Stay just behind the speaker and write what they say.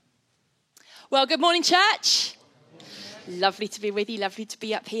Well, good morning, church. Lovely to be with you, lovely to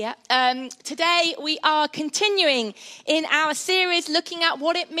be up here. Today we are continuing in our series looking at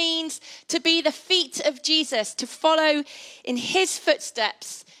what it means to be the feet of Jesus, to follow in his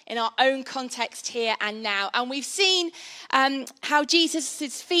footsteps in our own context here and now. And we've seen how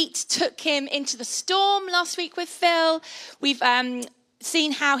Jesus' feet took him into the storm last week with Phil. We've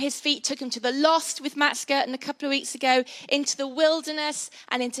seen how his feet took him to the lost with Matt Skirton a couple of weeks ago, into the wilderness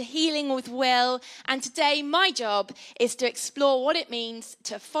and into healing with Will. And today my job is to explore what it means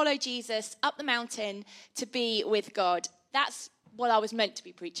to follow Jesus up the mountain to be with God. That's what I was meant to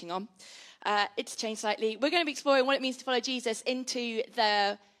be preaching on. It's changed slightly. We're going to be exploring what it means to follow Jesus into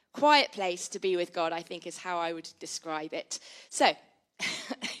the quiet place to be with God, I think is how I would describe it. So,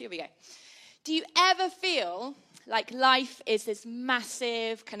 here we go. Do you ever feel like life is this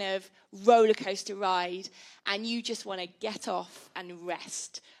massive kind of roller coaster ride and you just want to get off and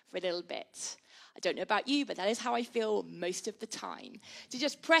rest for a little bit? I don't know about you, but that is how I feel most of the time. To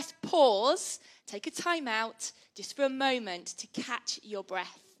just press pause, take a time out just for a moment to catch your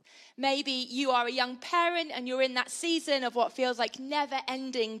breath. Maybe you are a young parent and you're in that season of what feels like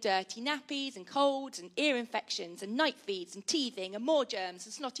never-ending dirty nappies and colds and ear infections and night feeds and teething and more germs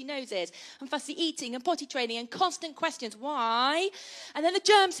and snotty noses and fussy eating and potty training and constant questions. Why? And then the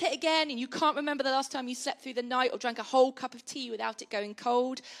germs hit again and you can't remember the last time you slept through the night or drank a whole cup of tea without it going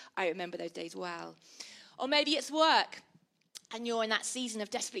cold. I remember those days well. Or maybe it's work. And you're in that season of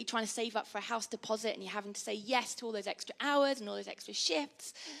desperately trying to save up for a house deposit and you're having to say yes to all those extra hours and all those extra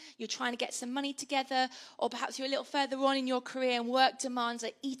shifts. You're trying to get some money together, or perhaps you're a little further on in your career and work demands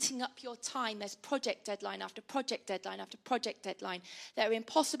are eating up your time. There's project deadline after project deadline after project deadline that are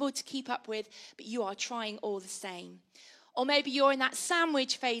impossible to keep up with, but you are trying all the same. Or maybe you're in that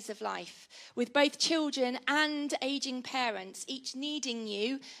sandwich phase of life with both children and aging parents, each needing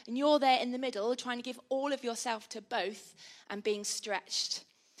you, and you're there in the middle trying to give all of yourself to both and being stretched.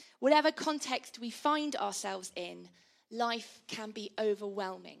 Whatever context we find ourselves in, life can be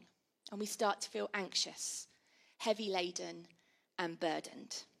overwhelming and we start to feel anxious, heavy-laden and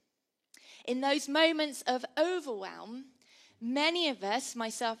burdened. In those moments of overwhelm, many of us,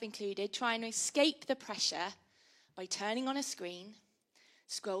 myself included, try and escape the pressure by turning on a screen,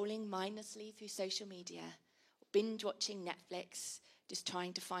 scrolling mindlessly through social media, binge watching Netflix, just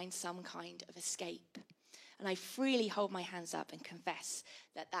trying to find some kind of escape. And I freely hold my hands up and confess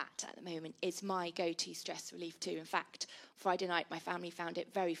that at the moment is my go-to stress relief too. In fact, Friday night my family found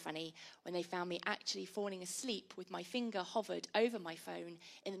it very funny when they found me actually falling asleep with my finger hovered over my phone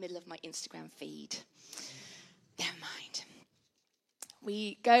in the middle of my Instagram feed. Never mind.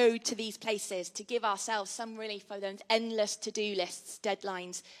 We go to these places to give ourselves some relief for those endless to-do lists,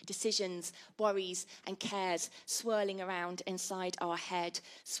 deadlines, decisions, worries and cares swirling around inside our head,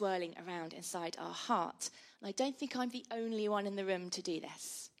 swirling around inside our heart. And I don't think I'm the only one in the room to do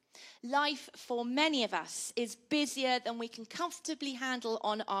this. Life for many of us is busier than we can comfortably handle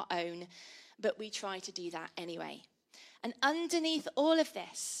on our own, but we try to do that anyway. And underneath all of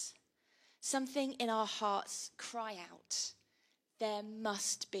this, something in our hearts cry out, there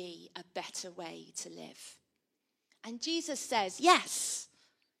must be a better way to live. And Jesus says, yes,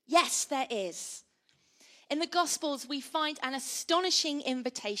 there is. In the Gospels, we find an astonishing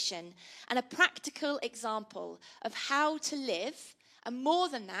invitation and a practical example of how to live, and more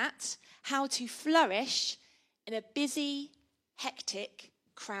than that, how to flourish in a busy, hectic,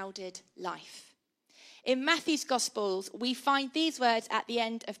 crowded life. In Matthew's Gospels, we find these words at the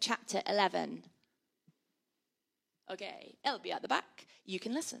end of chapter 11. Okay, it'll be at the back. You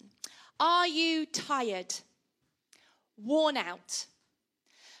can listen. Are you tired, worn out,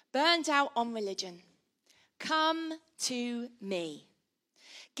 burned out on religion? Come to me.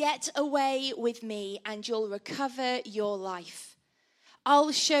 Get away with me and you'll recover your life.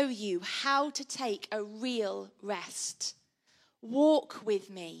 I'll show you how to take a real rest. Walk with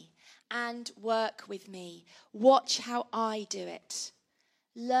me and work with me. Watch how I do it.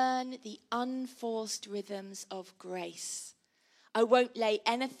 Learn the unforced rhythms of grace. I won't lay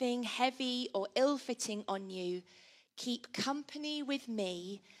anything heavy or ill-fitting on you. Keep company with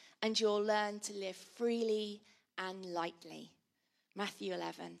me and you'll learn to live freely and lightly. Matthew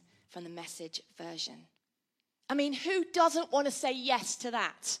 11 from the Message version. I mean, who doesn't want to say yes to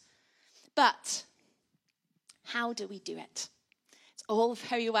that? But how do we do it? It's all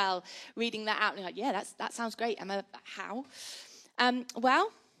very well reading that out and you're like, yeah, that sounds great, Emma, but how?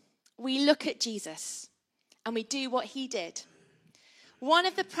 Well, we look at Jesus and we do what he did. one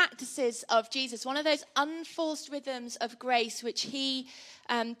of the practices of Jesus, one of those unforced rhythms of grace which he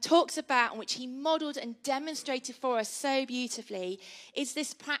talks about and which he modeled and demonstrated for us so beautifully, is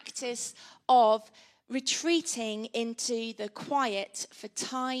this practice of retreating into the quiet for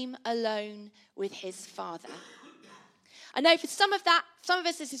time alone with his Father. I know for some of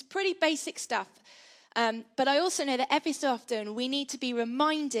us, this is pretty basic stuff. But I also know that every so often we need to be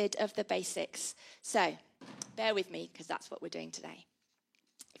reminded of the basics. So bear with me, because that's what we're doing today.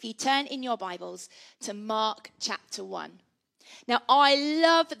 If you turn in your Bibles to Mark chapter 1. Now, I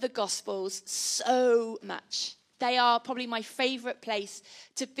love the Gospels so much. They are probably my favourite place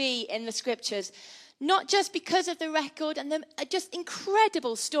to be in the Scriptures. Not just because of the record and the just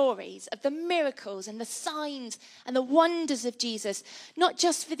incredible stories of the miracles and the signs and the wonders of Jesus. Not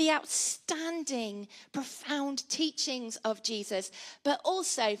just for the outstanding, profound teachings of Jesus, but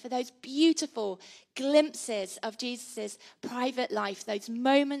also for those beautiful glimpses of Jesus' private life, those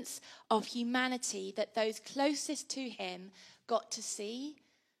moments of humanity that those closest to him got to see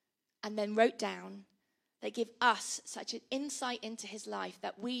and then wrote down, that give us such an insight into his life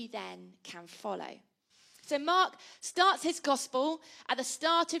that we then can follow. So Mark starts his gospel at the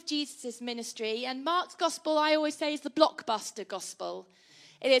start of Jesus' ministry, and Mark's gospel, I always say, is the blockbuster gospel.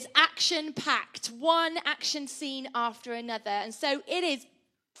 It is action-packed, one action scene after another, and so it is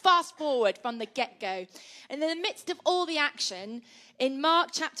fast forward from the get-go. And in the midst of all the action, in Mark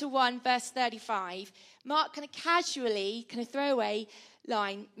chapter 1, verse 35, Mark kind of casually, kind of throwaway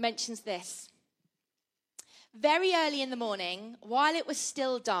line, mentions this. Very early in the morning, while it was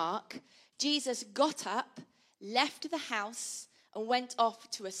still dark, Jesus got up, left the house, and went off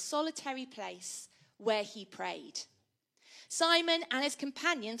to a solitary place where he prayed. Simon and his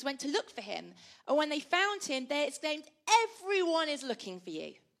companions went to look for him, and when they found him, they exclaimed, "Everyone is looking for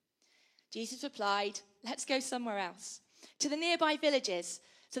you." Jesus replied, "Let's go somewhere else, to the nearby villages,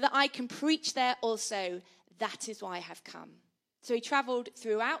 so that I can preach there also. That is why I have come." So he traveled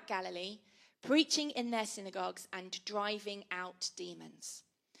throughout Galilee, preaching in their synagogues and driving out demons.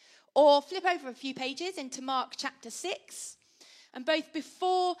 Or flip over a few pages into Mark chapter 6. And both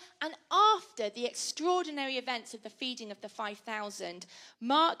before and after the extraordinary events of the feeding of the 5,000,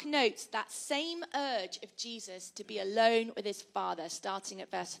 Mark notes that same urge of Jesus to be alone with his Father, starting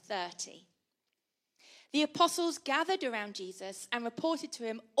at verse 30. The apostles gathered around Jesus and reported to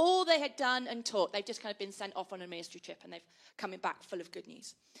him all they had done and taught. They've just kind of been sent off on a ministry trip and they've coming back full of good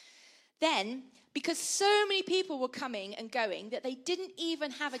news. Then, because so many people were coming and going that they didn't even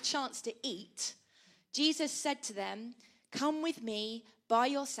have a chance to eat, Jesus said to them, "Come with me by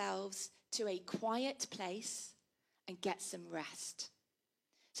yourselves to a quiet place and get some rest."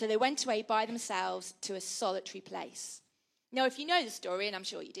 So they went away by themselves to a solitary place. Now, if you know the story, and I'm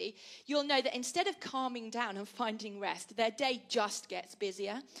sure you do, you'll know that instead of calming down and finding rest, their day just gets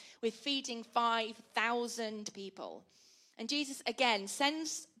busier with feeding 5,000 people. And Jesus, again,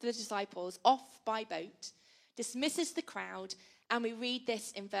 sends the disciples off by boat, dismisses the crowd, and we read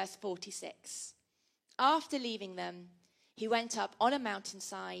this in verse 46. After leaving them, he went up on a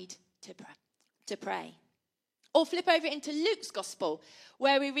mountainside to pray. Or flip over into Luke's gospel,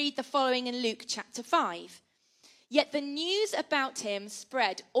 where we read the following in Luke chapter 5. Yet the news about him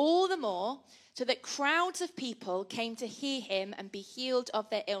spread all the more, so that crowds of people came to hear him and be healed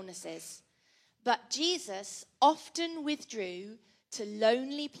of their illnesses. But Jesus often withdrew to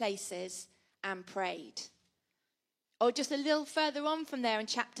lonely places and prayed. Or just a little further on from there in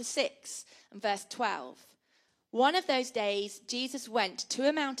chapter 6 and verse 12. One of those days, Jesus went to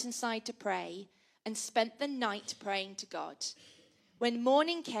a mountainside to pray and spent the night praying to God. When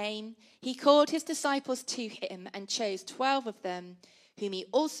morning came, he called his disciples to him and chose 12 of them, whom he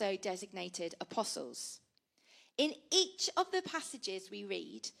also designated apostles. In each of the passages we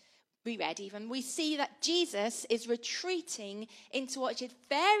read, we see that Jesus is retreating into what is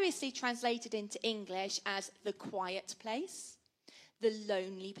variously translated into English as the quiet place, the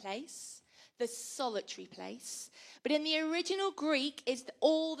lonely place, the solitary place. But in the original Greek, it's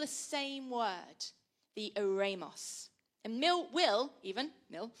all the same word, the eremos. And Will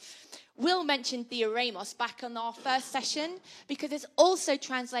mentioned the eremos back on our first session because it's also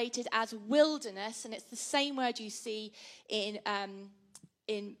translated as wilderness, and it's the same word you see in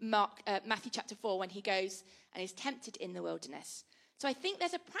Matthew chapter 4 when he goes and is tempted in the wilderness. So I think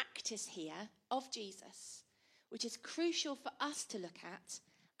there's a practice here of Jesus which is crucial for us to look at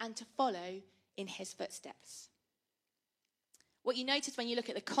and to follow in his footsteps. What you notice when you look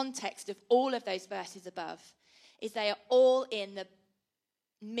at the context of all of those verses above is they are all in the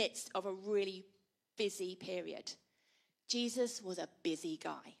midst of a really busy period. Jesus was a busy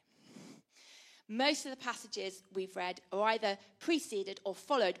guy. Most of the passages we've read are either preceded or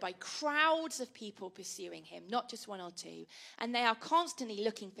followed by crowds of people pursuing him, not just one or two. And they are constantly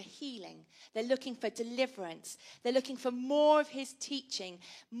looking for healing. They're looking for deliverance. They're looking for more of his teaching,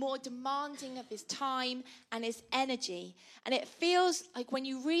 more demanding of his time and his energy. And it feels like when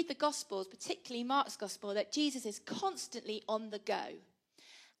you read the Gospels, particularly Mark's Gospel, that Jesus is constantly on the go.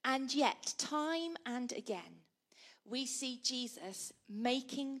 And yet, time and again, we see Jesus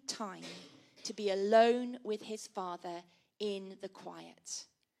making time to be alone with his Father in the quiet,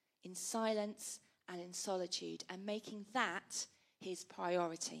 in silence and in solitude, and making that his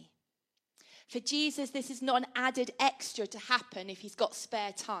priority. For Jesus, this is not an added extra to happen if he's got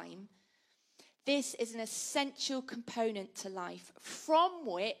spare time. This is an essential component to life from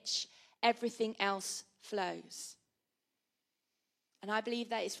which everything else flows. And I believe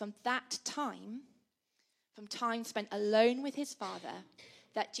that is from that time, from time spent alone with his Father,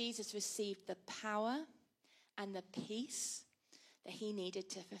 that Jesus received the power and the peace that he needed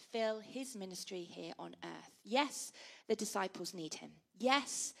to fulfill his ministry here on earth. Yes, the disciples need him.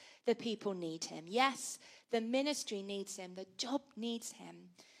 Yes, the people need him. Yes, the ministry needs him. The job needs him.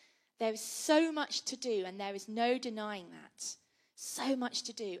 There is so much to do, and there is no denying that. So much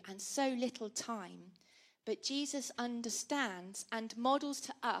to do and so little time. But Jesus understands and models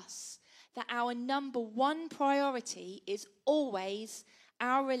to us that our number one priority is always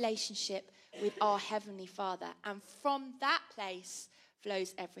our relationship with our Heavenly Father. And from that place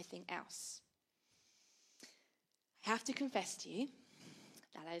flows everything else. I have to confess to you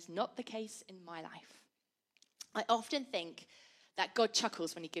that is not the case in my life. I often think that God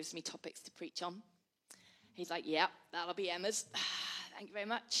chuckles when he gives me topics to preach on. He's like, yeah, that'll be Emma's. Thank you very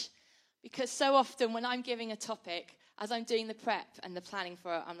much. Because so often when I'm giving a topic, as I'm doing the prep and the planning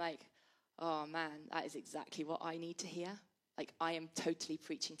for it, I'm like, oh man, that is exactly what I need to hear. Like, I am totally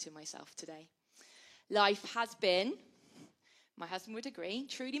preaching to myself today. Life has been, my husband would agree,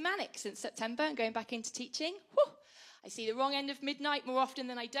 truly manic since September and going back into teaching. Whew, I see the wrong end of midnight more often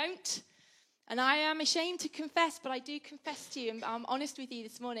than I don't. And I am ashamed to confess, but I do confess to you, and I'm honest with you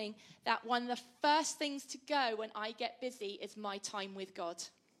this morning, that one of the first things to go when I get busy is my time with God.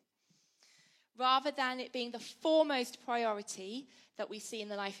 Rather than it being the foremost priority that we see in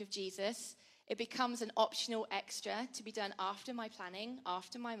the life of Jesus, it becomes an optional extra to be done after my planning,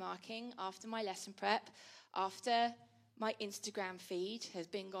 after my marking, after my lesson prep, after my Instagram feed has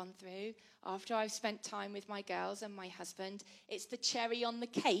been gone through, after I've spent time with my girls and my husband. It's the cherry on the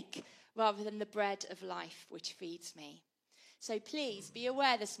cake rather than the bread of life which feeds me. So please be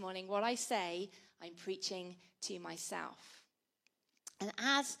aware this morning what I say, I'm preaching to myself. And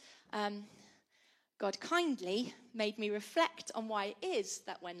as God kindly made me reflect on why it is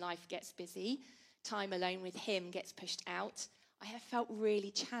that when life gets busy, time alone with him gets pushed out, I have felt really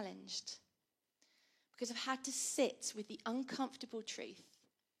challenged. Because I've had to sit with the uncomfortable truth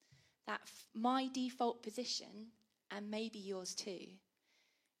that my default position, and maybe yours too,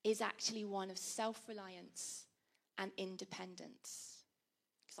 is actually one of self-reliance and independence.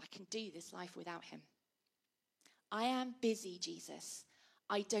 Because I can do this life without him. I am busy, Jesus.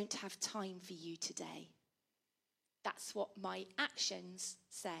 I don't have time for you today. That's what my actions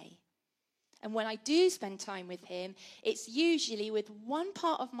say. And when I do spend time with him, it's usually with one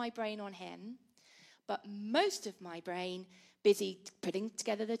part of my brain on him, but most of my brain busy putting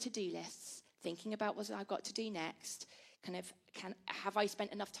together the to-do lists, thinking about what I've got to do next, have I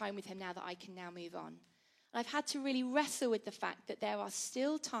spent enough time with him now that I can now move on? And I've had to really wrestle with the fact that there are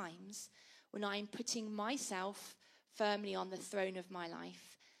still times when I'm putting myself firmly on the throne of my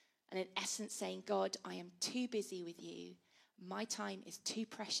life, and in essence saying, God, I am too busy with you. My time is too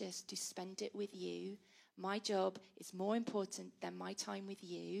precious to spend it with you. My job is more important than my time with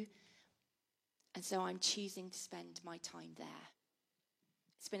you. And so I'm choosing to spend my time there.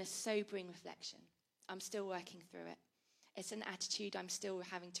 It's been a sobering reflection. I'm still working through it. It's an attitude I'm still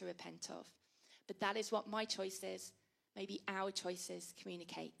having to repent of. But that is what my choice is. Maybe our choices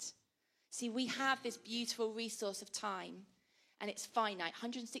communicate. See, we have this beautiful resource of time, and it's finite,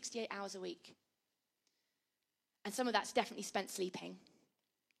 168 hours a week. And some of that's definitely spent sleeping.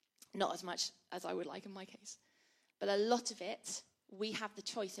 Not as much as I would like in my case. But a lot of it, we have the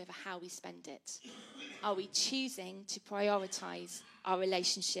choice over how we spend it. Are we choosing to prioritize our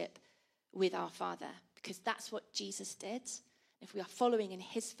relationship with our Father? Because that's what Jesus did. If we are following in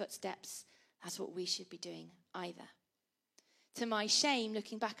his footsteps, that's what we should be doing either. To my shame,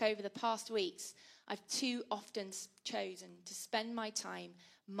 looking back over the past weeks, I've too often chosen to spend my time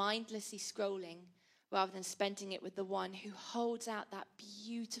mindlessly scrolling rather than spending it with the one who holds out that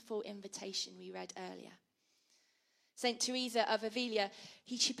beautiful invitation we read earlier. St. Teresa of Avila,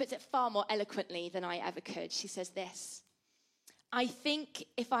 she puts it far more eloquently than I ever could. She says this: I think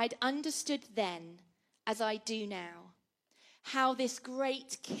if I'd understood then, as I do now, how this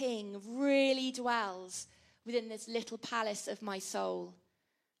great king really dwells within this little palace of my soul,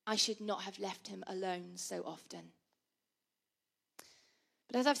 I should not have left him alone so often.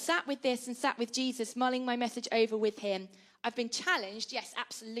 But as I've sat with this and sat with Jesus, mulling my message over with him, I've been challenged, yes,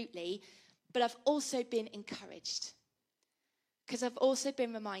 absolutely, but I've also been encouraged. Because I've also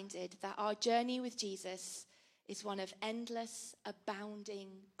been reminded that our journey with Jesus is one of endless, abounding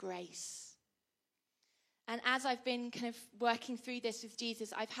grace. And as I've been kind of working through this with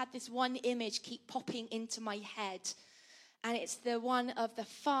Jesus, I've had this one image keep popping into my head. And it's the one of the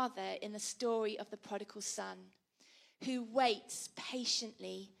father in the story of the prodigal son, who waits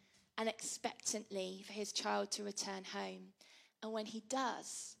patiently and expectantly for his child to return home. And when he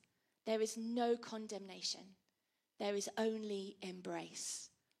does, there is no condemnation. There is only embrace.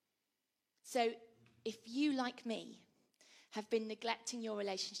 So if you, like me, have been neglecting your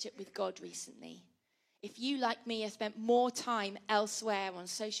relationship with God recently, if you, like me, have spent more time elsewhere on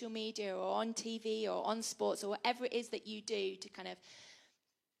social media or on TV or on sports or whatever it is that you do to kind of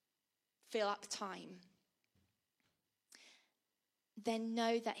fill up time, then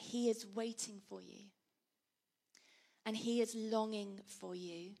know that he is waiting for you. And he is longing for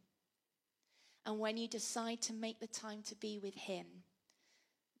you. And when you decide to make the time to be with him,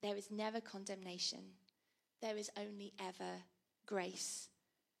 there is never condemnation. There is only ever grace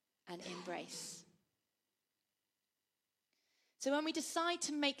and embrace. So when we decide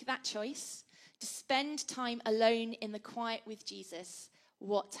to make that choice, to spend time alone in the quiet with Jesus,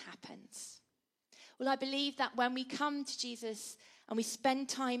 what happens? Well, I believe that when we come to Jesus and we spend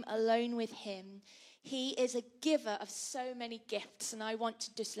time alone with him, he is a giver of so many gifts, and I want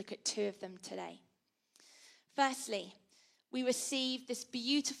to just look at two of them today. Firstly, we receive this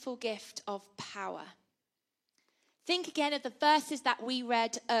beautiful gift of power. Think again of the verses that we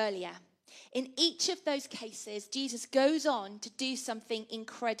read earlier. In each of those cases, Jesus goes on to do something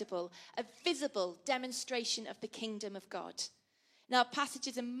incredible, a visible demonstration of the kingdom of God. In our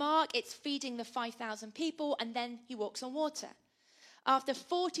passages in Mark, it's feeding the 5,000 people, and then he walks on water. After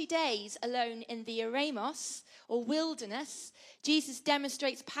 40 days alone in the eremos, or wilderness, Jesus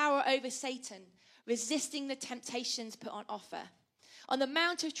demonstrates power over Satan, resisting the temptations put on offer. On the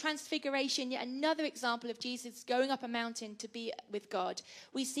Mount of Transfiguration, yet another example of Jesus going up a mountain to be with God,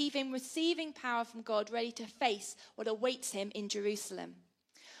 we see him receiving power from God, ready to face what awaits him in Jerusalem.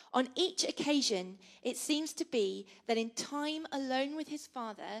 On each occasion, it seems to be that in time alone with his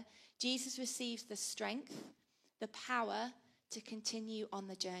Father, Jesus receives the strength, the power to continue on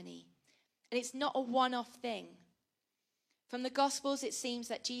the journey. And it's not a one-off thing. From the Gospels, it seems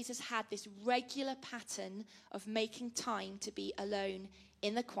that Jesus had this regular pattern of making time to be alone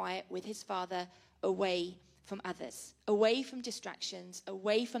in the quiet with his Father, away from others, away from distractions,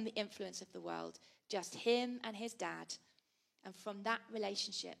 away from the influence of the world, just him and his dad. And from that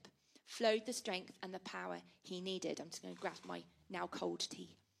relationship flowed the strength and the power he needed. I'm just going to grab my now cold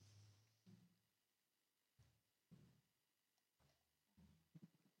tea.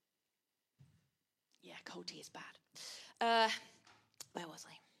 Yeah, cold tea is bad. Where was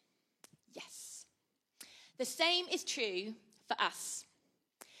I? Yes. The same is true for us.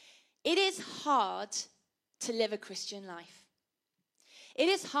 It is hard to live a Christian life. It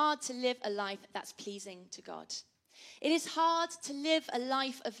is hard to live a life that's pleasing to God. It is hard to live a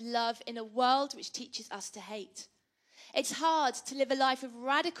life of love in a world which teaches us to hate. It's hard to live a life of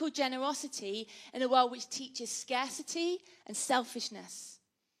radical generosity in a world which teaches scarcity and selfishness.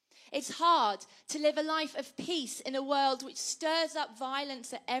 It's hard to live a life of peace in a world which stirs up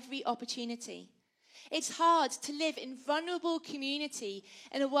violence at every opportunity. It's hard to live in vulnerable community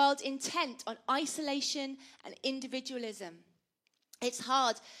in a world intent on isolation and individualism. It's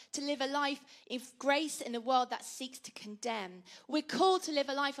hard to live a life of grace in a world that seeks to condemn. We're called to live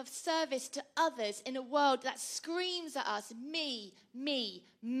a life of service to others in a world that screams at us, me, me,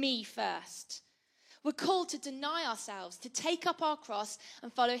 me first. We're called to deny ourselves, to take up our cross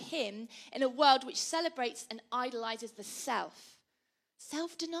and follow him in a world which celebrates and idolizes the self.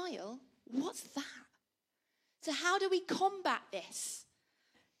 Self-denial? What's that? So how do we combat this?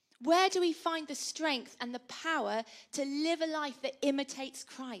 Where do we find the strength and the power to live a life that imitates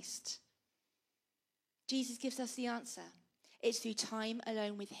Christ? Jesus gives us the answer. It's through time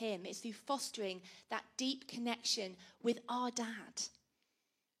alone with him. It's through fostering that deep connection with our dad.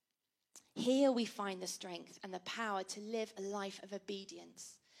 Here we find the strength and the power to live a life of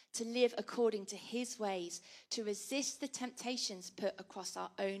obedience, to live according to his ways, to resist the temptations put across our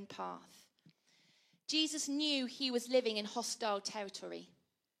own path. Jesus knew he was living in hostile territory.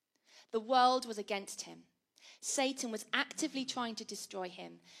 The world was against him. Satan was actively trying to destroy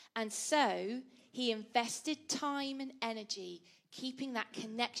him. And so he invested time and energy keeping that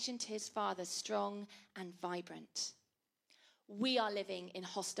connection to his Father strong and vibrant. We are living in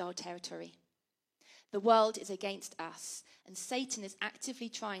hostile territory. The world is against us, and Satan is actively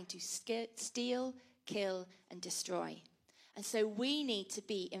trying to steal, kill, and destroy. And so we need to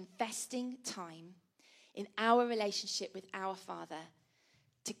be investing time in our relationship with our Father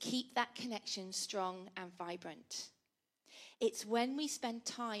to keep that connection strong and vibrant. It's when we spend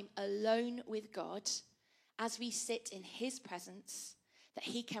time alone with God, as we sit in his presence, that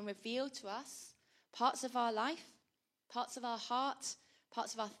he can reveal to us parts of our life, parts of our heart,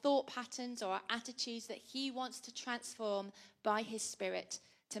 parts of our thought patterns or our attitudes that he wants to transform by his Spirit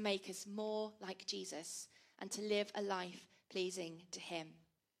to make us more like Jesus and to live a life pleasing to him.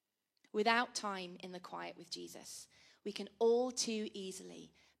 Without time in the quiet with Jesus, we can all too easily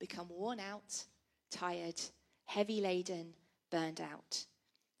become worn out, tired, heavy laden, burned out.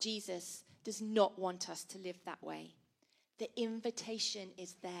 Jesus does not want us to live that way. The invitation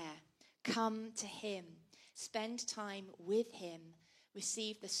is there. Come to him. Spend time with him.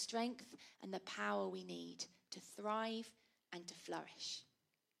 Receive the strength and the power we need to thrive and to flourish.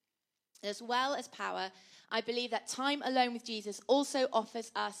 As well as power, I believe that time alone with Jesus also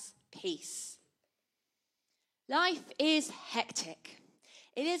offers us peace. Life is hectic.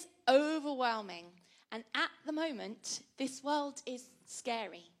 It is overwhelming. And at the moment, this world is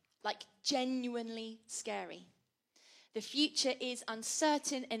scary, like genuinely scary. The future is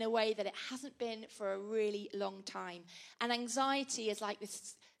uncertain in a way that it hasn't been for a really long time. And anxiety is like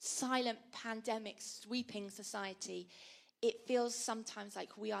this silent pandemic sweeping society. It feels sometimes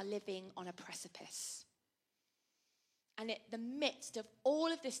like we are living on a precipice. And in the midst of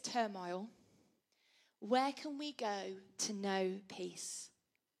all of this turmoil, where can we go to know peace?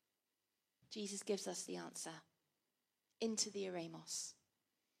 Jesus gives us the answer. Into the eremos,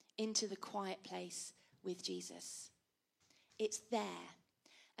 into the quiet place with Jesus. It's there,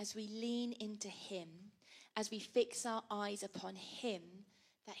 as we lean into him, as we fix our eyes upon him,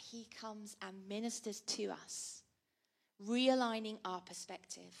 that he comes and ministers to us, realigning our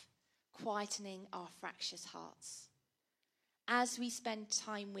perspective, quietening our fractious hearts. As we spend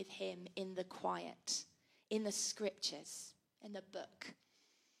time with him in the quiet, in the scriptures, in the book,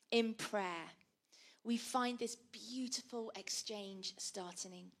 in prayer, we find this beautiful exchange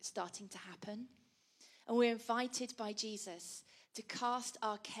starting to happen. And we're invited by Jesus to cast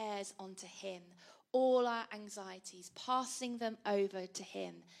our cares onto him, all our anxieties, passing them over to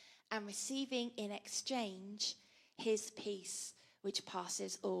him and receiving in exchange his peace, which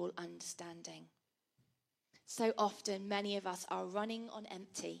passes all understanding. So often, many of us are running on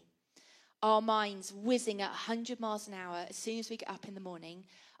empty, our minds whizzing at 100 miles an hour as soon as we get up in the morning,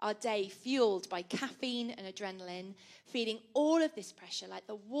 our day fueled by caffeine and adrenaline, feeling all of this pressure like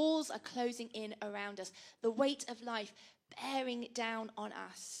the walls are closing in around us, the weight of life bearing down on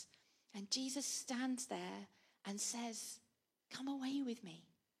us. And Jesus stands there and says, come away with me.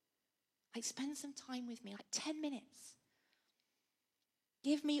 Like, spend some time with me, like 10 minutes.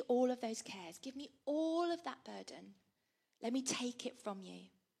 Give me all of those cares. Give me all of that burden. Let me take it from you.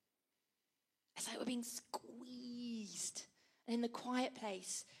 It's like we're being squeezed. And in the quiet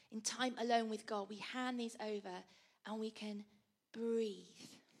place, in time alone with God, we hand these over and we can breathe.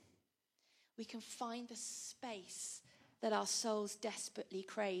 We can find the space that our souls desperately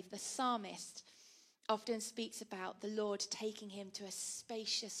crave. The psalmist often speaks about the Lord taking him to a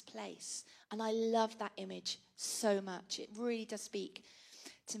spacious place. And I love that image so much. It really does speak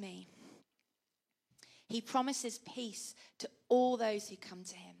to me. He promises peace to all those who come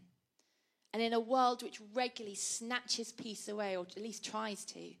to him. And in a world which regularly snatches peace away, or at least tries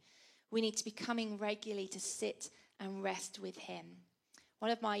to, we need to be coming regularly to sit and rest with him.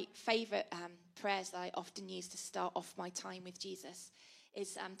 One of my favourite prayers that I often use to start off my time with Jesus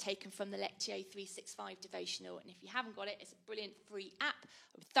is taken from the Lectio 365 devotional. And if you haven't got it, it's a brilliant free app.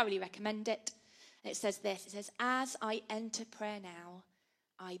 I would thoroughly recommend it. And it says this, it says, as I enter prayer now,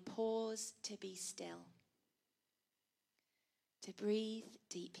 I pause to be still, to breathe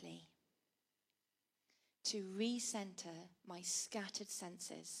deeply, to recenter my scattered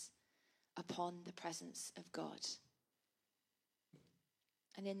senses upon the presence of God.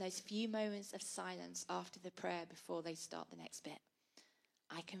 And in those few moments of silence after the prayer before they start the next bit,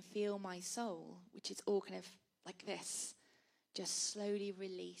 I can feel my soul, which is all kind of like this, just slowly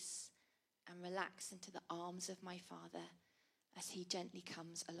release and relax into the arms of my Father as he gently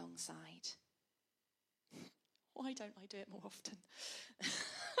comes alongside. Why don't I do it more often?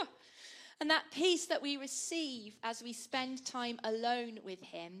 And that peace that we receive as we spend time alone with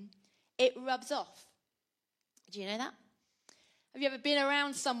him, it rubs off. Do you know that? Have you ever been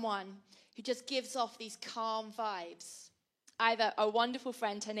around someone who just gives off these calm vibes? I have a wonderful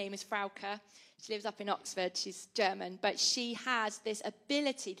friend, her name is Frauke. She lives up in Oxford, she's German, but she has this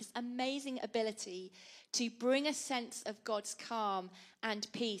ability, this amazing ability to bring a sense of God's calm and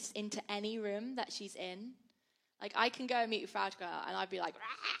peace into any room that she's in. Like, I can go and meet with Frauke and I'd be like,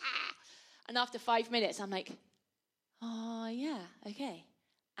 rah! And after 5 minutes, I'm like, oh, yeah, okay.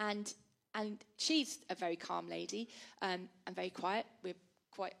 And she's a very calm lady and very quiet. We're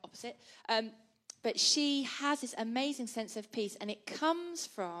quite opposite. But she has this amazing sense of peace, and it comes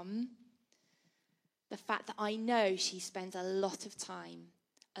from the fact that I know she spends a lot of time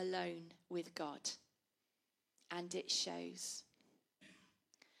alone with God. And it shows.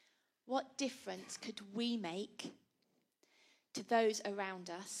 What difference could we make to those around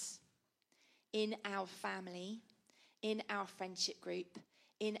us, in our family, in our friendship group,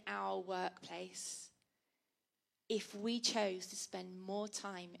 in our workplace, if we chose to spend more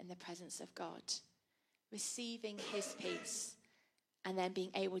time in the presence of God, receiving his peace, and then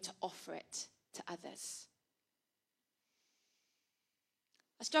being able to offer it to others?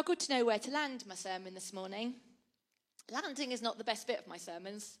 I struggled to know where to land my sermon this morning. Landing is not the best bit of my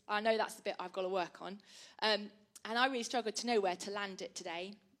sermons. I know that's the bit I've got to work on. And I really struggled to know where to land it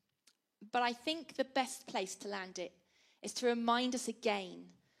today. But I think the best place to land it is to remind us again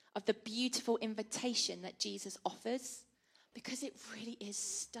of the beautiful invitation that Jesus offers, because it really is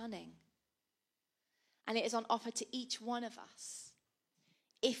stunning. And it is on offer to each one of us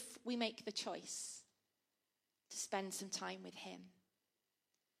if we make the choice to spend some time with him.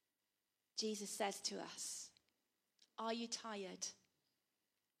 Jesus says to us, are you tired,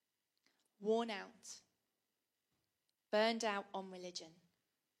 worn out, burned out on religion?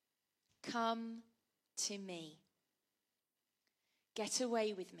 Come to me. Get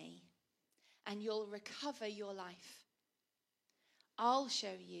away with me, and you'll recover your life. I'll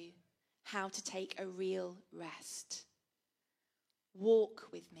show you how to take a real rest. Walk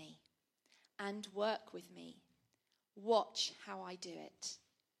with me and work with me. Watch how I do it.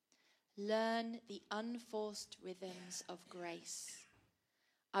 Learn the unforced rhythms of grace.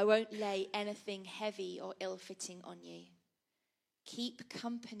 I won't lay anything heavy or ill-fitting on you. Keep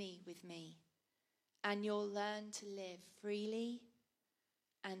company with me, and you'll learn to live freely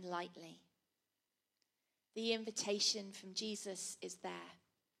and lightly. The invitation from Jesus is there.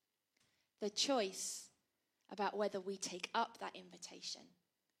 The choice about whether we take up that invitation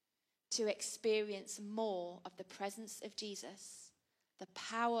to experience more of the presence of Jesus, the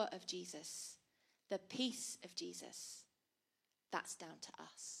power of Jesus, the peace of Jesus, that's down to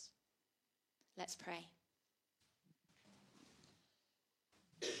us. Let's pray.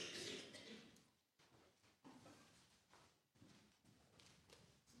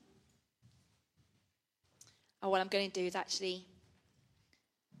 What I'm going to do is actually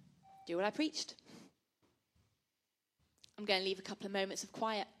do what I preached. I'm going to leave a couple of moments of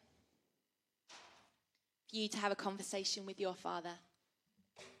quiet for you to have a conversation with your Father.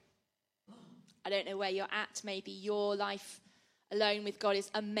 I don't know where you're at. Maybe your life alone with God is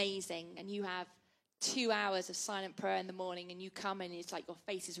amazing and you have 2 hours of silent prayer in the morning and you come and it's like your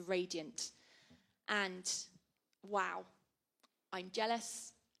face is radiant. And wow, I'm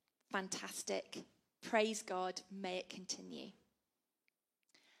jealous, fantastic, praise God, may it continue.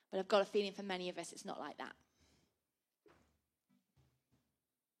 But I've got a feeling for many of us it's not like that.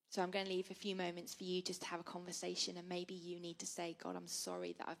 So I'm going to leave a few moments for you just to have a conversation, and maybe you need to say, God, I'm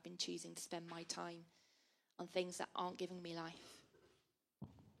sorry that I've been choosing to spend my time on things that aren't giving me life.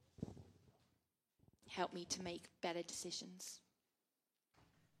 Help me to make better decisions.